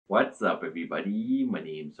What's up, everybody? My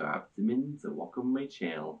name's Rob Simmons, and welcome to my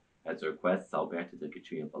channel. As a request, I'll back to the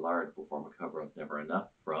Katrina Velarde perform a cover of Never Enough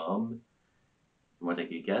from, want to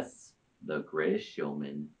take a guess, The Greatest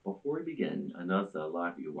Showman. Before we begin, I notice that a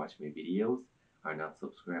lot of you who watch my videos are not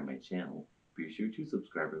subscribed to my channel. Be sure to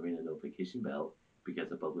subscribe and ring the notification bell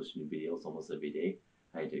because I publish new videos almost every day.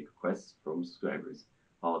 I take requests from subscribers.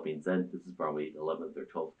 All that being said, this is probably the 11th or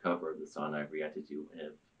 12th cover of the song I've reacted to, and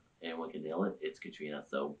if anyone can nail it, it's Katrina.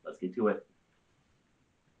 So let's get to it.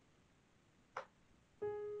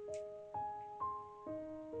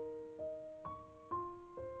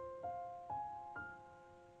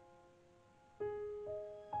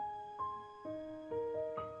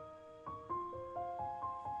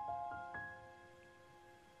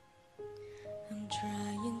 I'm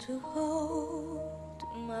trying to hold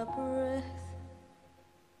my breath,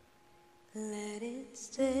 let it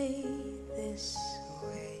stay this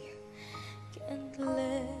way. Can't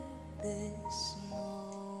let this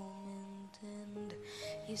moment end.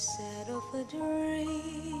 You set off a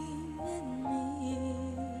dream in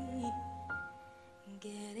me,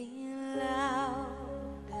 getting louder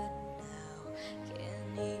now. Can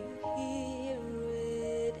you hear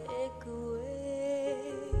it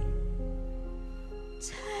echoing?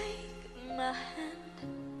 Take my hand,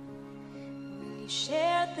 will you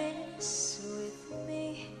share this with me?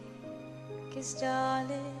 'Cause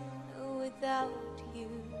darling, without you,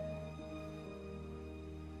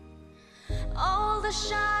 all the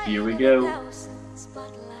shine Here we go. of a thousand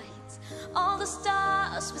spotlights, all the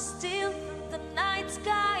stars we steal from the night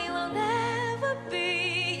sky will never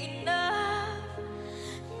be enough,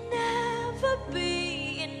 never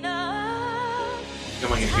be enough.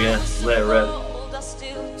 Come on, Katrina, let it rip. Are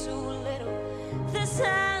still too little. This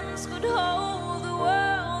hands could hold the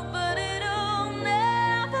world, but it'll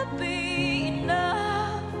never be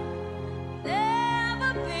enough,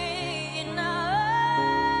 never be enough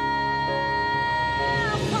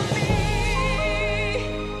for me.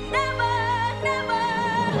 Never, never,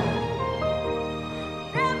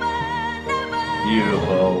 never, never.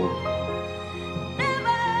 Beautiful.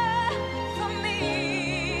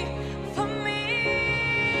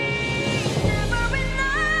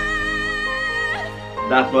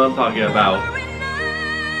 That's what I'm talking about.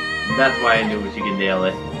 That's why I knew she could nail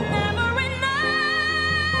it.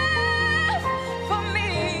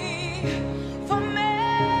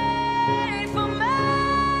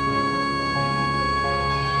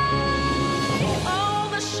 All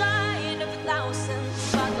the shine of a thousand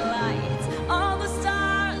spotlights, all the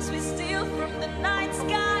stars we steal from the night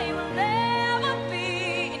sky will never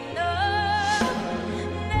be enough,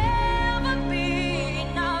 never be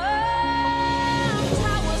enough.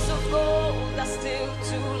 Towers of gold are still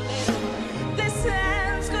too little. This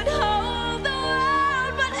hands could hold the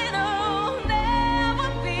world, but it'll never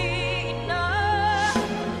be enough,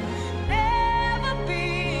 never be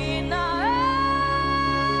enough.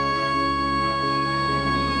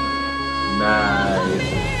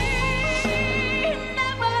 Nice.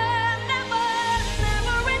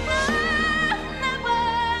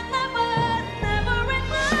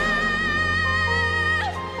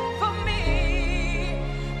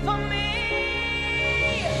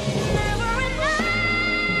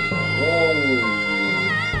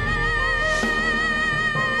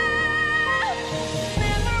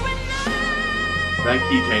 That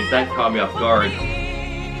key change, that caught me off guard.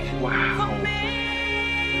 Wow.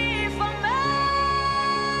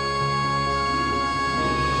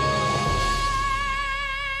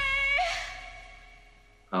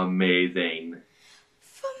 Amazing.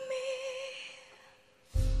 For me.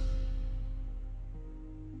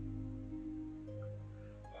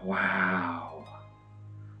 Wow.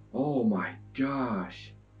 Oh my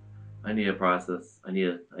gosh. I need to process. I need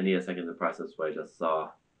a second to process what I just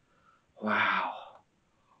saw. Wow.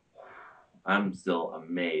 I'm still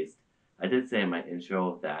amazed. I did say in my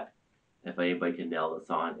intro that if anybody can nail the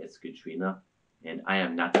song, it's Katrina, and I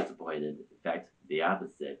am not disappointed. In fact, the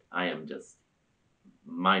opposite. I am just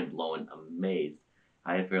mind-blown, amazed.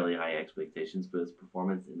 I had fairly high expectations for this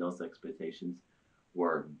performance, and those expectations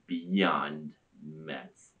were beyond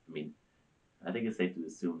met. I mean, I think it's safe to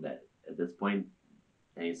assume that at this point,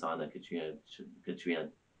 any song that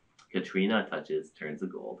Katrina touches turns to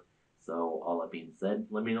gold. So all that being said,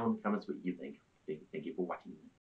 let me know in the comments what you think. Thank you for watching.